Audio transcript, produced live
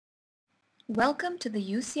Welcome to the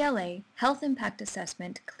UCLA Health Impact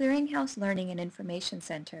Assessment Clearinghouse Learning and Information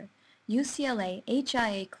Center, UCLA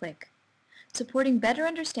HIA-CLIC, supporting better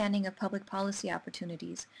understanding of public policy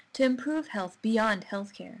opportunities to improve health beyond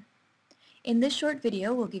healthcare. In this short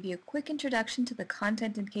video, we'll give you a quick introduction to the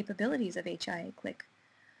content and capabilities of HIA-CLIC.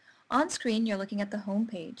 On screen, you're looking at the home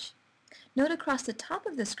page. Note across the top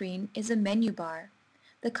of the screen is a menu bar.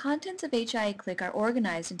 The contents of HIA-CLIC are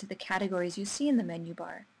organized into the categories you see in the menu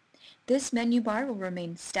bar. This menu bar will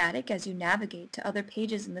remain static as you navigate to other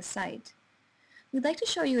pages in the site. We'd like to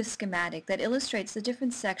show you a schematic that illustrates the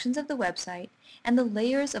different sections of the website and the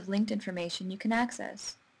layers of linked information you can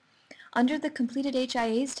access. Under the Completed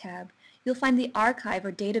HIAs tab, you'll find the archive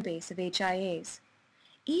or database of HIAs.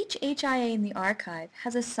 Each HIA in the archive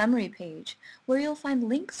has a summary page where you'll find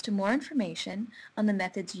links to more information on the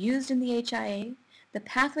methods used in the HIA, the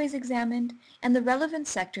pathways examined, and the relevant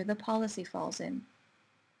sector the policy falls in.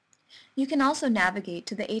 You can also navigate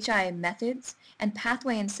to the HIA methods and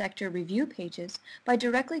pathway and sector review pages by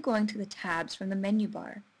directly going to the tabs from the menu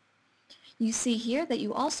bar. You see here that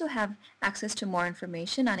you also have access to more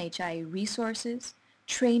information on HIA resources,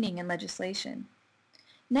 training, and legislation.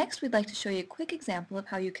 Next, we'd like to show you a quick example of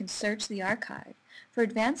how you can search the archive. For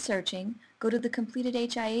advanced searching, go to the Completed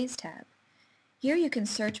HIAs tab. Here you can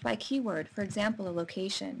search by keyword, for example, a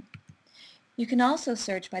location. You can also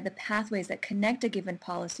search by the pathways that connect a given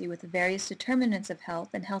policy with the various determinants of health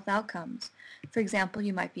and health outcomes. For example,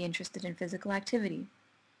 you might be interested in physical activity.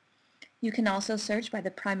 You can also search by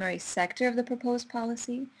the primary sector of the proposed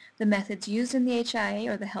policy, the methods used in the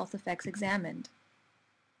HIA, or the health effects examined.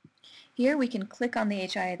 Here we can click on the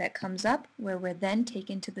HIA that comes up, where we're then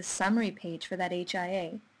taken to the summary page for that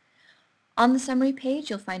HIA. On the summary page,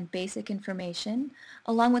 you'll find basic information,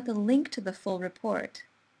 along with a link to the full report.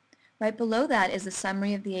 Right below that is a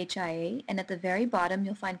summary of the HIA, and at the very bottom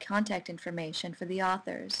you'll find contact information for the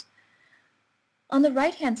authors. On the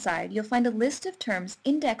right-hand side, you'll find a list of terms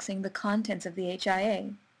indexing the contents of the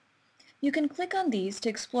HIA. You can click on these to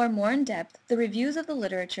explore more in depth the reviews of the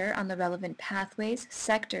literature on the relevant pathways,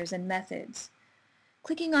 sectors, and methods.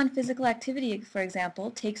 Clicking on physical activity, for example,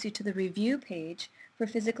 takes you to the review page for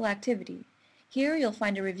physical activity. Here you'll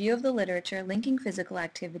find a review of the literature linking physical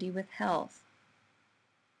activity with health.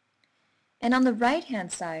 And on the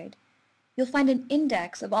right-hand side, you'll find an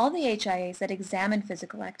index of all the HIAs that examine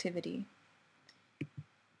physical activity.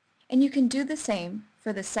 And you can do the same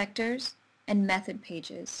for the sectors and method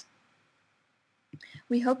pages.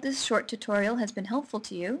 We hope this short tutorial has been helpful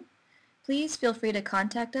to you. Please feel free to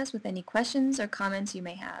contact us with any questions or comments you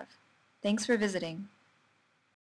may have. Thanks for visiting.